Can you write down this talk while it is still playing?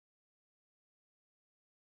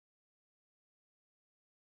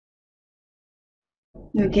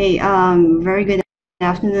Okay, very good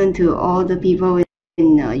afternoon to all the people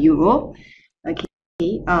in Europe.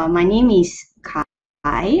 Okay, my name is Kai.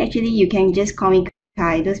 Actually, you can just call me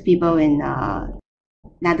Kai. Those people in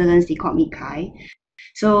Netherlands, they call me Kai.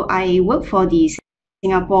 So I work for the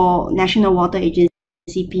Singapore National Water Agency,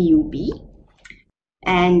 PUB,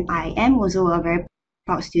 and I am also a very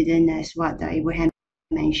proud student, as what Abraham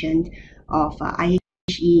mentioned, of IHE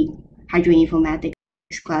Hydroinformatics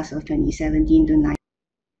class of 2017 to 19.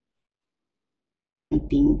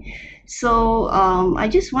 So I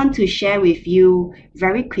just want to share with you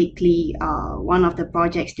very quickly one of the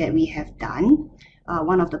projects that we have done,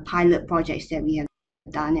 one of the pilot projects that we have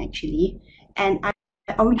done actually. And I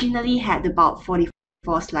originally had about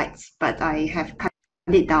 44 slides, but I have cut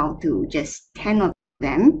it down to just 10 of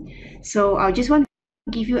them. So I just want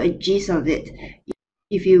to give you a gist of it.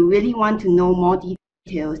 If you really want to know more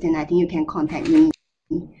details, then I think you can contact me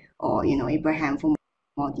or Abraham for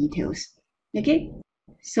more details. Okay.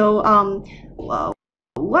 So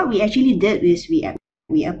what we actually did is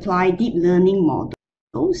we applied deep learning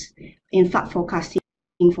models in flood forecasting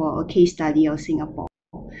for a case study of Singapore.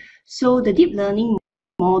 So the deep learning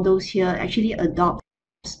models here actually adopt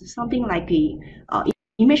something like a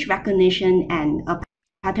image recognition and a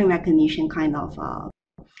pattern recognition kind of a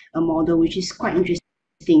model, which is quite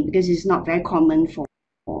interesting because it's not very common for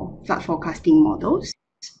flood forecasting models.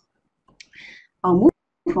 I'll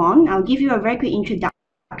move on. I'll give you a very quick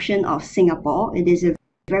introduction of Singapore. It is a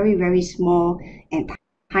very, very small and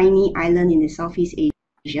tiny island in the Southeast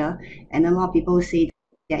Asia, and a lot of people say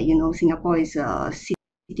that Singapore is a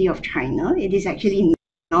city of China. It is actually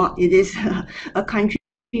not. It is a country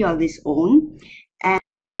of its own,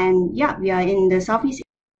 and yeah, we are in the Southeast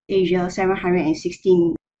Asia,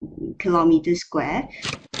 716 kilometers square,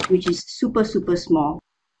 which is super small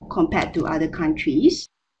compared to other countries.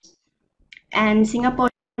 And Singapore,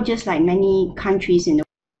 just like many countries in the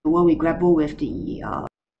world, we grapple with the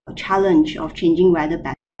challenge of changing weather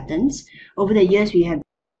patterns. Over the years, we have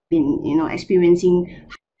been, experiencing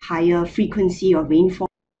higher frequency of rainfall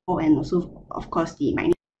and also, of course, the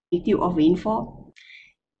magnitude of rainfall.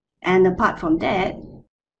 And apart from that,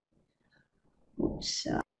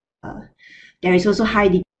 there is also high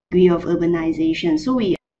degree of urbanisation. So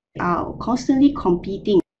we are constantly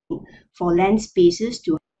competing for land spaces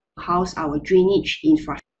to house our drainage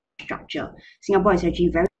infrastructure. Singapore is actually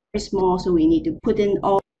very, very small, so we need to put in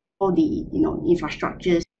all the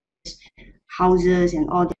infrastructures, houses, and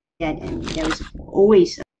all that, and there is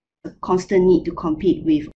always a constant need to compete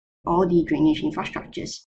with all the drainage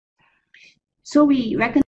infrastructures. So we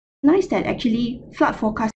recognize that actually flood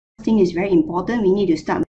forecasting is very important. We need to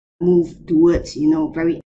start move towards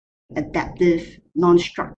very adaptive,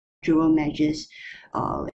 non-structural measures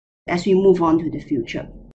as we move on to the future.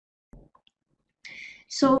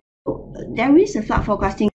 So there is a flood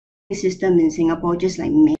forecasting system in Singapore, just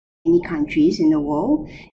like many countries in the world.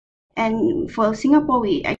 And for Singapore,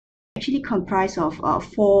 we actually comprise of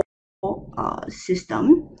four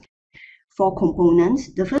components.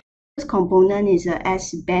 The first component is a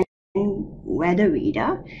S-band weather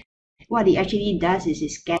radar. What it actually does is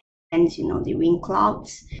it scans, the rain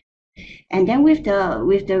clouds, and then with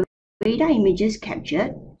the radar images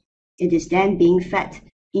captured, it is then being fed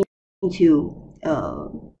into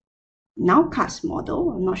nowcast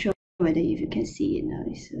model. I'm not sure whether if you can see it now.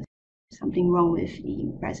 Is something wrong with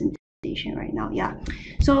the presentation right now? Yeah.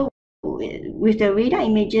 So with the radar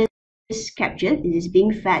images captured, it is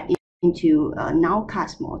being fed into a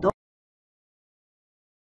nowcast model.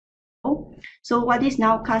 So what this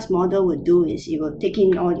nowcast model will do is it will take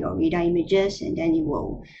in all your radar images and then it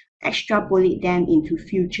will extrapolate them into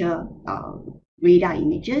future radar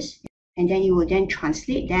images, and then it will then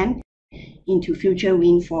translate them into future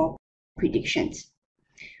rainfall predictions.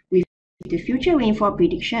 With the future rainfall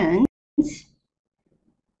predictions,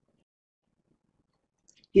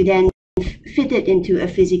 you then fit it into a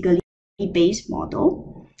physically based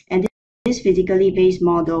model, and this physically based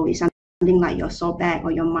model is something like your SOBAC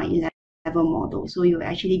or your MIND level model. So it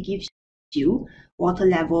actually gives you water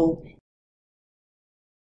level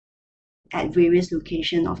at various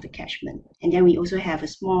locations of the catchment. And then we also have a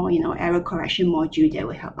small, error correction module that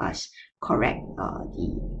will help us correct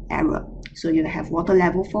the error. So you have water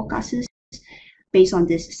level forecasts based on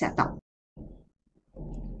this setup.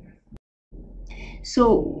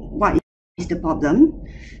 So what is the problem?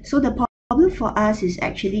 So the problem for us is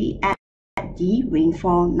actually at the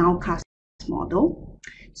rainfall nowcast model.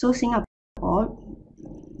 So Singapore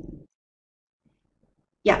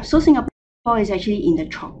is actually in the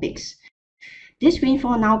tropics. This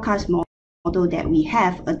rainfall nowcast model that we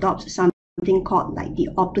have adopts something called like the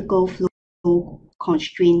optical flow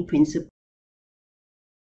constraint principles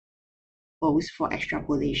for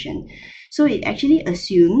extrapolation. So it actually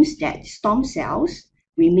assumes that storm cells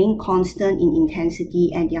remain constant in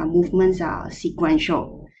intensity and their movements are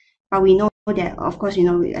sequential. But we know that, of course,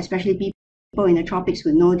 especially people in the tropics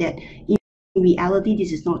would know that in reality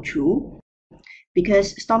this is not true,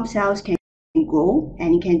 because storm cells can grow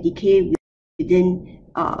and it can decay within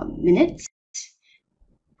minutes.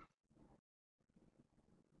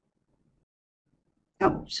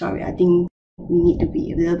 Oh, sorry, I think we need to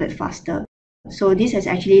be a little bit faster. So this has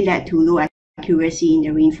actually led to low accuracy in the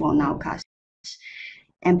rainfall nowcasts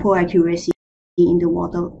and poor accuracy in the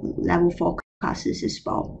water level forecasts as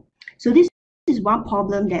well. So this is one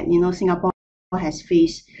problem that Singapore has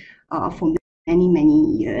faced for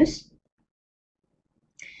many years.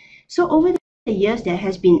 So over the years, there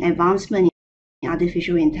has been advancement in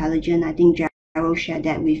artificial intelligence. I think Gerald shared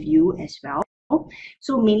that with you as well.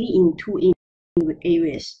 So mainly in two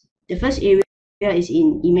areas. The first area is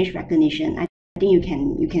in image recognition. I think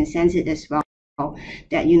you can sense it as well,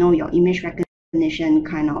 that your image recognition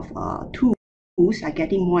kind of tools are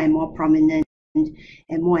getting more and more prominent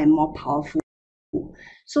and more powerful.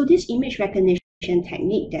 So this image recognition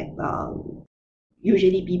technique that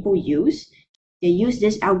usually people use, they use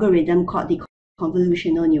this algorithm called the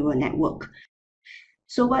convolutional neural network.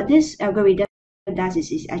 So what this algorithm does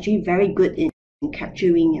is it's actually very good in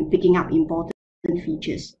capturing and picking up important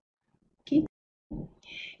features. Okay.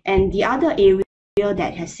 And the other area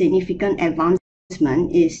that has significant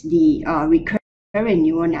advancement is the recurrent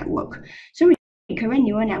neural network. So recurrent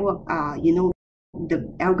neural network are,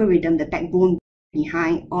 the algorithm, the backbone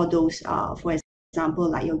behind all those, for example,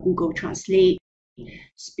 like your Google Translate,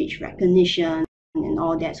 speech recognition, and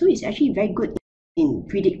all that. So it's actually very good in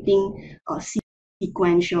predicting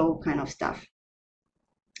sequential kind of stuff.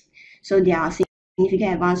 So there are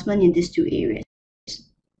significant advancement in these two areas.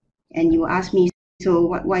 And you ask me, so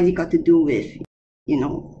what has it got to do with,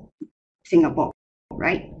 Singapore,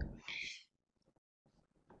 right?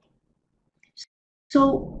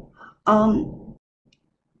 So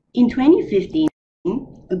in 2015,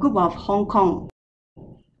 a group of Hong Kong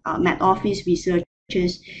Met Office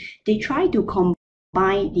researchers, they tried to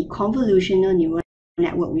combine the convolutional neural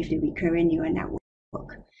network with the recurrent neural network.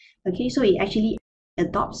 Okay, so it actually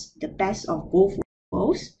adopts the best of both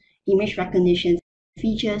worlds, image recognition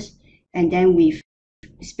features, and then with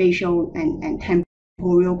spatial and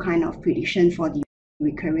temporal kind of prediction for the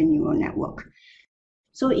recurrent neural network.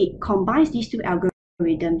 So it combines these two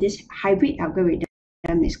algorithms. This hybrid algorithm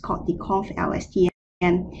is called the ConvLSTM,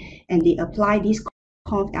 and they apply this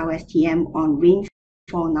ConvLSTM on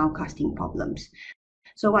rainfall nowcasting problems.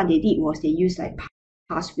 So what they did was they used like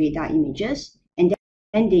past radar images, and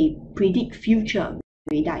then they predict future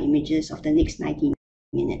radar images of the next 90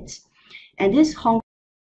 minutes. And this Hong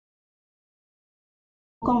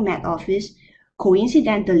Kong Met Office,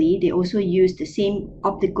 coincidentally, they also use the same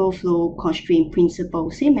optical flow constraint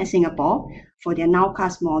principle, same as Singapore, for their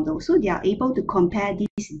nowcast model. So they are able to compare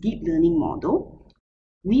this deep learning model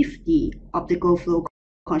with the optical flow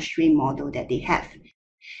constraint model that they have.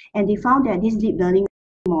 And they found that this deep learning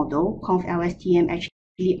model, ConvLSTM,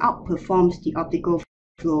 actually outperforms the optical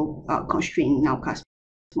flow constraint nowcast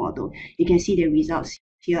model. You can see the results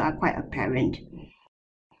here are quite apparent.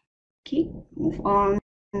 Okay, move on.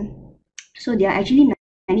 So there are actually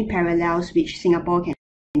many parallels which Singapore can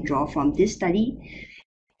draw from this study,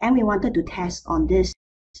 and we wanted to test on this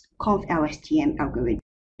ConvLSTM algorithm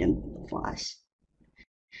for us.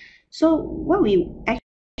 So what we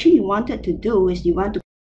actually wanted to do is we want to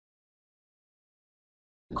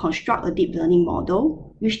construct a deep learning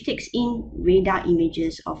model which takes in radar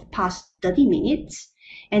images of past 30 minutes,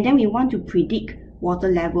 and then we want to predict water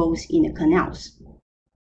levels in the canals.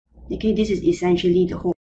 Okay, this is essentially the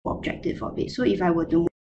whole objective of it. So if I were to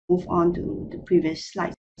move on to the previous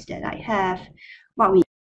slides that I have, what we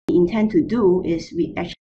intend to do is we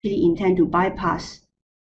actually intend to bypass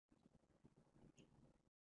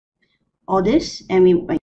all this, and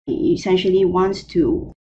we essentially wants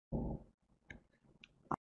to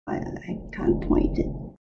I can't point it.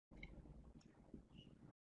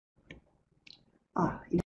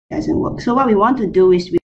 It doesn't work. So what we want to do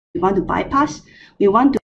is we want to bypass. We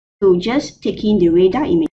want to just take in the radar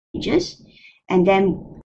images and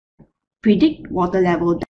then predict water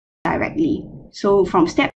level directly. So from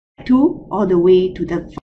step 2 all the way to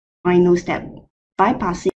the final step,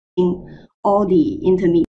 bypassing all the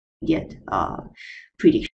intermediate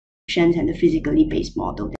predictions and the physically based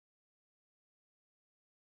model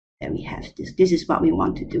that we have. This is what we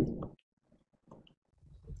want to do.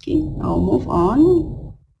 Okay, I'll move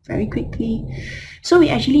on. very quickly. So we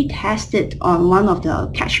actually tested on one of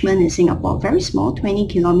the catchment in Singapore, very small, 20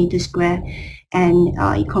 kilometers square, and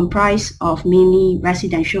it comprised of mainly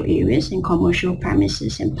residential areas and commercial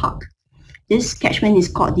premises and park. This catchment is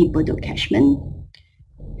called the Bedok Catchment,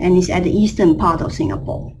 and it's at the eastern part of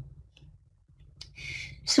Singapore.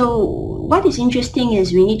 So what is interesting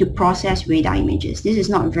is we need to process radar images. This is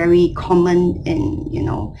not very common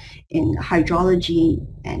in hydrology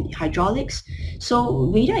and hydraulics. So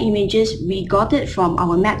radar images, we got it from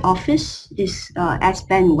our Met office, is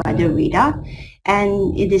S-band weather radar,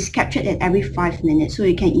 and it is captured at every 5 minutes. So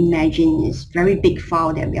you can imagine it's very big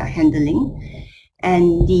file that we are handling.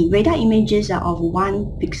 And the radar images are of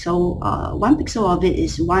 1 pixel. 1 pixel of it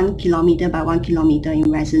is 1 kilometer by 1 kilometer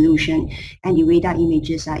in resolution, and the radar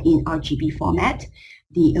images are in RGB format.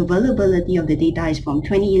 The availability of the data is from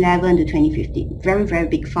 2011 to 2015. Very, very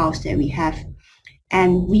big files that we have.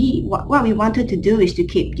 And what we wanted to do is to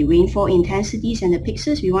keep the rainfall intensities and the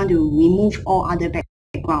pixels. We want to remove all other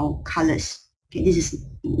background colors. Okay, this is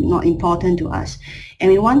not important to us.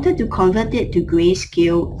 And we wanted to convert it to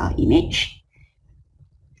grayscale image.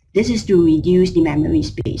 This is to reduce the memory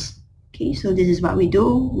space. Okay, so this is what we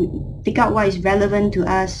do. We pick out what is relevant to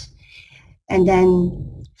us, and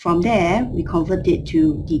then from there, we convert it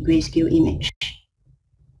to the grayscale image,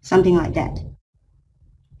 something like that.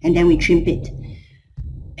 And then we trim it.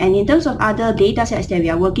 And in terms of other data sets that we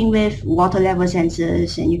are working with, water level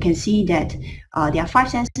sensors, and you can see that there are 5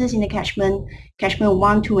 sensors in the catchment. Catchment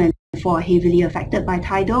 1, 2, and 4 are heavily affected by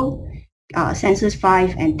tidal. Sensors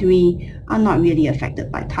 5 and 3 are not really affected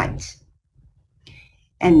by tides.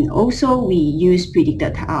 And also we use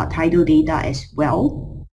predicted tidal data as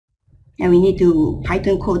well. And we need to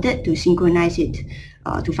Python code it to synchronize it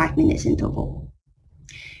to 5 minutes interval.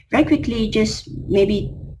 Very quickly, just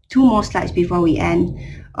maybe 2 more slides before we end.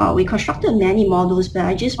 We constructed many models, but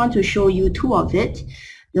I just want to show you 2 of it.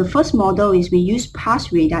 The first model is we use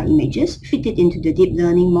past radar images, fit it into the deep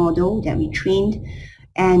learning model that we trained,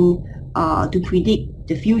 and to predict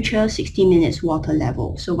the future 60 minutes water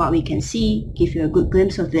level. So what we can see, give you a good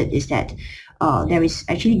glimpse of it, is that there is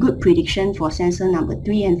actually good prediction for sensor number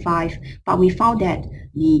 3 and 5, but we found that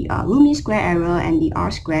the root mean square error and the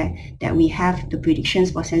R square that we have the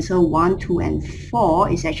predictions for sensor 1, 2, and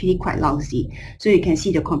 4 is actually quite lousy. So you can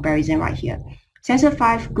see the comparison right here. Sensor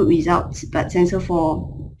 5, good results, but sensor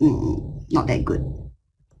 4, not that good.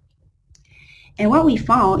 And what we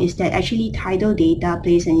found is that actually tidal data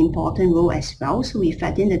plays an important role as well. So we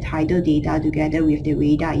fed in the tidal data together with the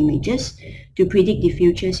radar images to predict the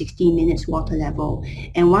future 60 minutes water level.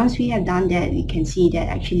 And once we have done that, we can see that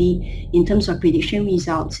actually in terms of prediction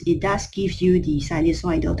results, it does give you the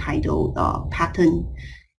sinusoidal tidal pattern,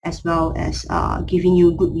 as well as giving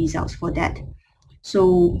you good results for that.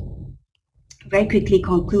 So very quickly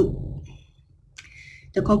conclude.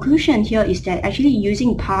 The conclusion here is that actually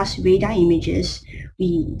using past radar images,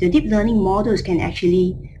 the deep learning models can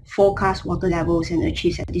actually forecast water levels and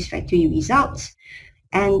achieve satisfactory results.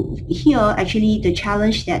 And here, actually, the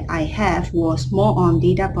challenge that I have was more on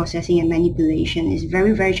data processing and manipulation. It's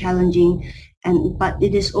very, very challenging, but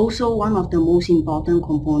it is also one of the most important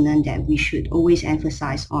components that we should always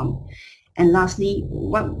emphasize on. And lastly,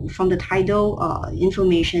 from the tidal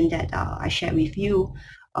information that I shared with you,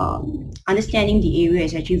 understanding the area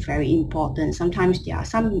is actually very important. Sometimes there are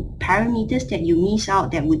some parameters that you miss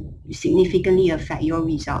out that would significantly affect your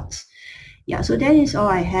results. Yeah, so that is all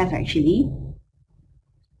I have actually.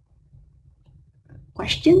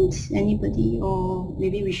 Questions? Anybody? Or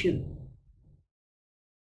maybe we should